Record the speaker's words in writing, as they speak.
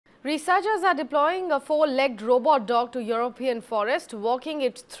Researchers are deploying a four-legged robot dog to European forest, walking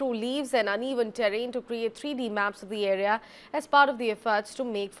it through leaves and uneven terrain to create 3D maps of the area as part of the efforts to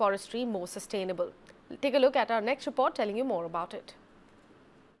make forestry more sustainable. Take a look at our next report telling you more about it.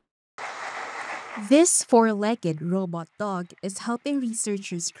 This four-legged robot dog is helping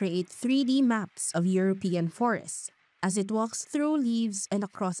researchers create 3D maps of European forests. As it walks through leaves and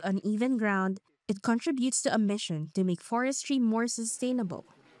across uneven ground, it contributes to a mission to make forestry more sustainable,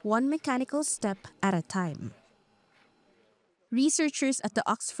 one mechanical step at a time. Researchers at the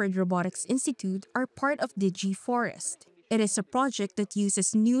Oxford Robotics Institute are part of DigiForest. It is a project that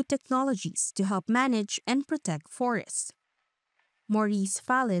uses new technologies to help manage and protect forests. Maurice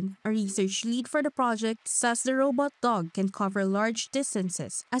Fallon, a research lead for the project, says the robot dog can cover large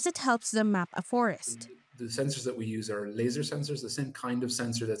distances as it helps them map a forest. The sensors that we use are laser sensors, the same kind of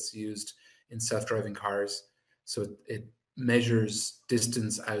sensor that's used in self-driving cars. So it measures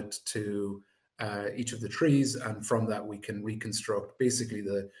distance out to each of the trees, and from that we can reconstruct basically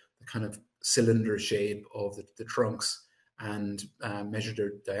the kind of cylinder shape of the trunks and measure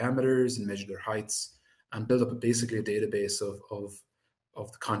their diameters and measure their heights and build up basically a database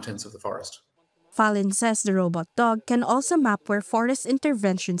of the contents of the forest. Fallon says the robot dog can also map where forest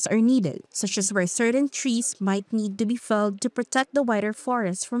interventions are needed, such as where certain trees might need to be felled to protect the wider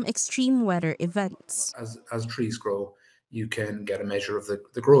forest from extreme weather events. As trees grow, you can get a measure of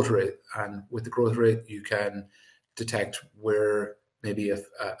the growth rate, and with the growth rate, you can detect where maybe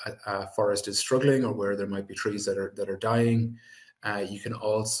a forest is struggling or where there might be trees that are dying. You can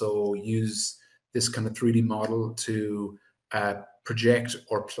also use this kind of 3D model to project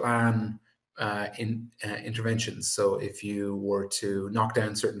or plan interventions. So if you were to knock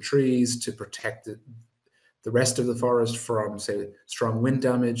down certain trees to protect the rest of the forest from, say, strong wind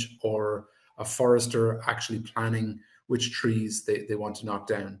damage, or a forester actually planning which trees they want to knock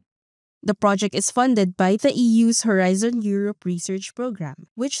down. The project is funded by the EU's Horizon Europe Research Program,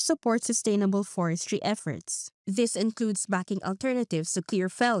 which supports sustainable forestry efforts. This includes backing alternatives to clear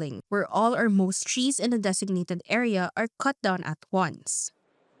felling, where all or most trees in a designated area are cut down at once.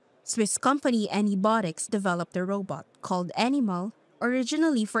 Swiss company Robotics developed a robot called Animal,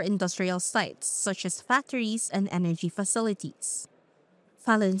 originally for industrial sites such as factories and energy facilities.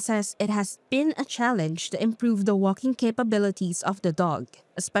 Fallon says it has been a challenge to improve the walking capabilities of the dog,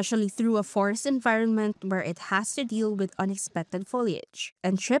 especially through a forest environment where it has to deal with unexpected foliage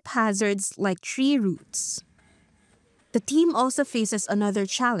and trip hazards like tree roots. The team also faces another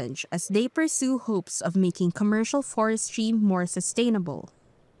challenge as they pursue hopes of making commercial forestry more sustainable.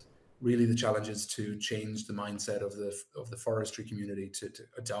 Really, the challenge is to change the mindset of the forestry community to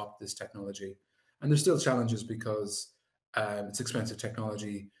adopt this technology. And there's still challenges because it's expensive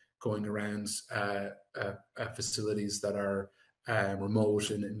technology going around facilities that are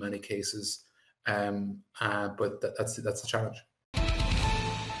remote in many cases. But that's the challenge.